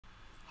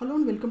Hello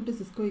and welcome to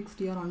Cisco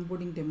XDR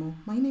Onboarding demo.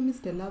 My name is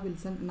Stella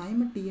Wilson and I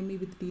am a TME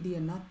with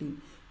TDNR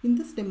team. In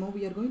this demo,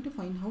 we are going to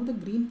find how the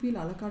Greenfield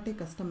a la carte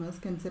customers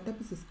can set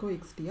up a Cisco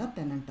XDR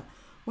tenant.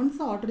 Once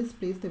the order is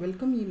placed, the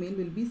welcome email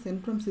will be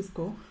sent from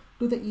Cisco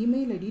to the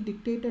email ID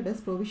dictated as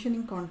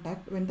provisioning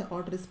contact when the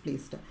order is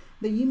placed.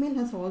 The email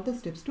has all the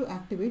steps to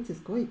activate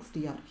Cisco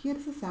XDR. Here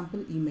is a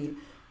sample email.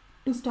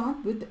 To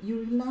start with, you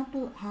will have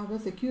to have a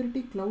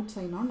security cloud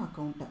sign-on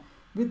account.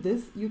 With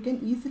this, you can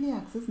easily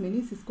access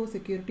many Cisco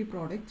security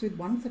products with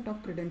one set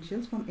of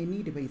credentials from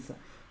any device.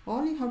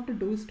 All you have to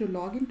do is to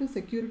log into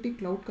Security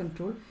Cloud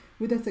Control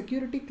with a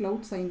Security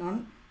Cloud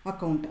sign-on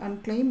account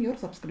and claim your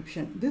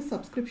subscription. This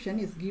subscription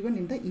is given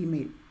in the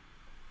email.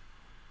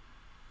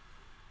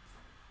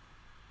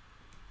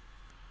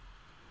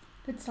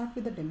 Let's start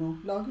with the demo.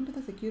 Log into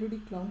the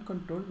Security Cloud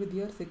Control with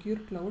your Secure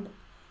Cloud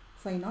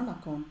sign-on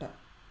account.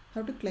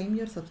 Have to claim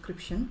your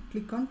subscription.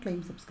 Click on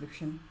Claim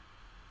Subscription.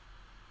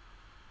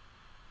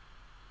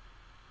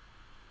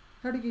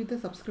 How to give the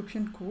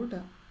subscription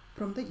code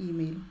from the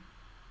email.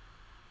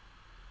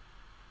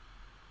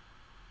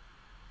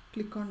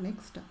 Click on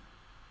Next.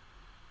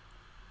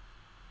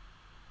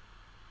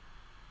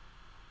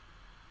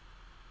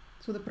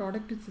 So the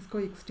product is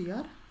Cisco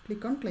XDR.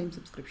 Click on Claim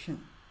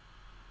Subscription.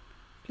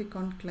 Click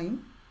on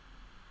Claim.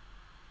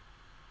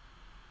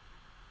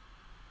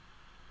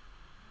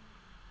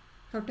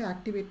 How to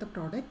activate the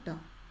product.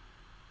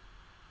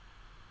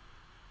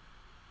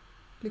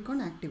 Click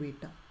on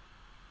Activate.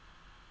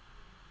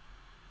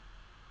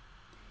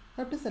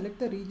 Have to select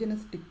the region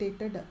as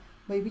dictated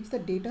by which the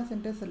data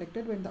center is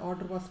selected when the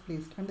order was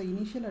placed, and the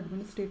initial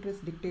administrator is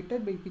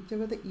dictated by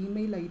whichever the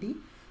email ID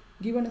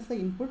given as the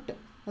input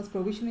as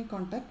provisioning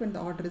contact when the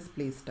order is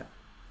placed.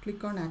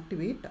 Click on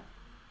Activate.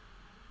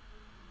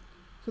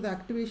 So the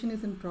activation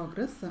is in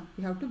progress.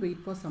 You have to wait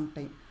for some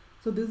time.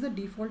 So this is the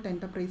default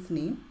enterprise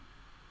name.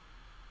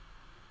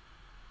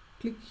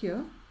 Click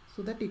here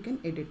so that you can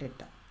edit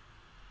it.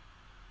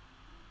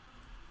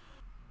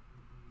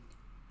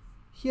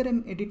 Here I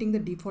am editing the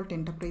default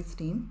enterprise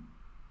name.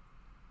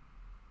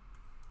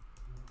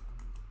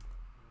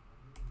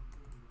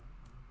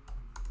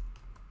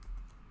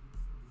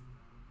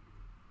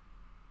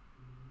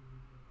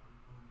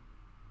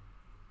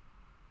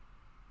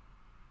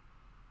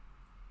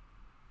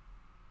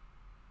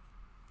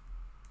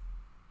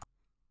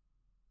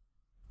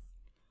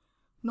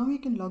 Now you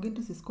can log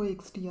into Cisco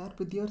XDR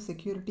with your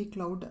Security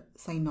Cloud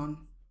sign-on.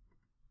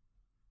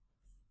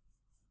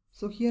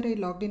 So here I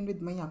logged in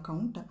with my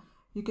account.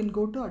 You can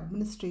go to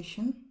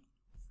Administration,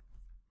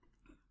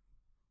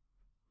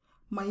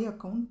 My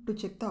Account to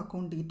check the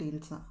account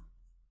details.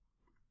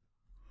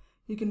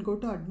 You can go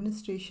to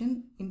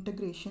Administration,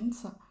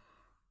 Integrations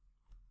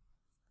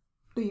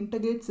to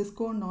integrate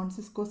Cisco and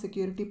non-Cisco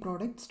security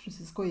products to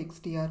Cisco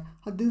XDR.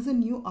 This is a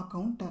new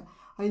account.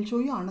 I'll show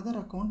you another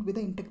account with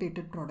the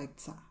integrated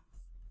products.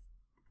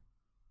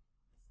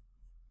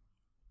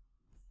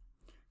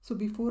 So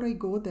before I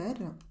go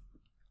there,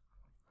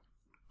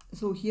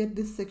 so here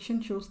this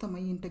section shows the My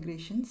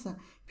Integrations.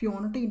 If you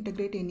want to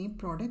integrate any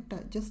product,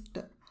 just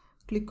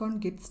click on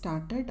Get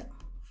Started.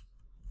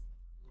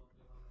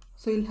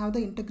 So you'll have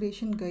the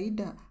integration guide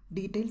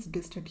details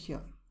listed here.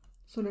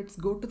 So let's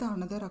go to the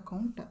another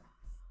account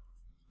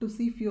to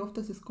see few of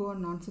the Cisco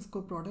and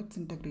non-Cisco products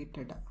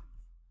integrated.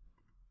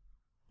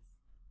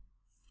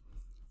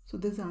 So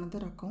this is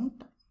another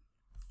account.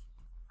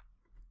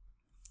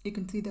 You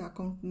can see the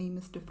account name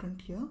is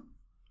different here.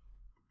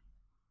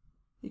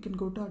 You can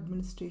go to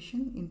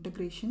Administration,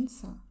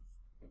 Integrations,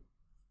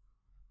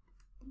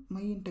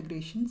 My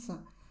Integrations.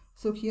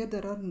 So here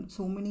there are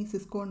so many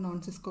Cisco and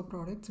non-Cisco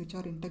products which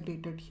are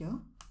integrated here.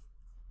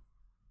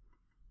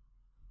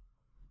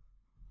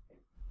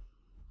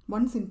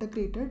 Once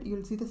integrated, you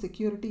will see the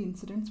security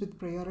incidents with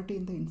priority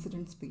in the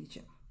incidents page.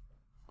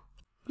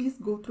 Please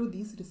go through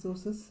these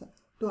resources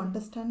to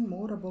understand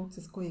more about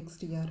Cisco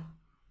XDR.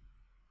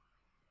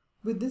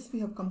 With this,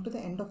 we have come to the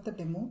end of the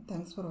demo.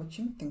 Thanks for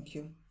watching. Thank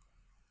you.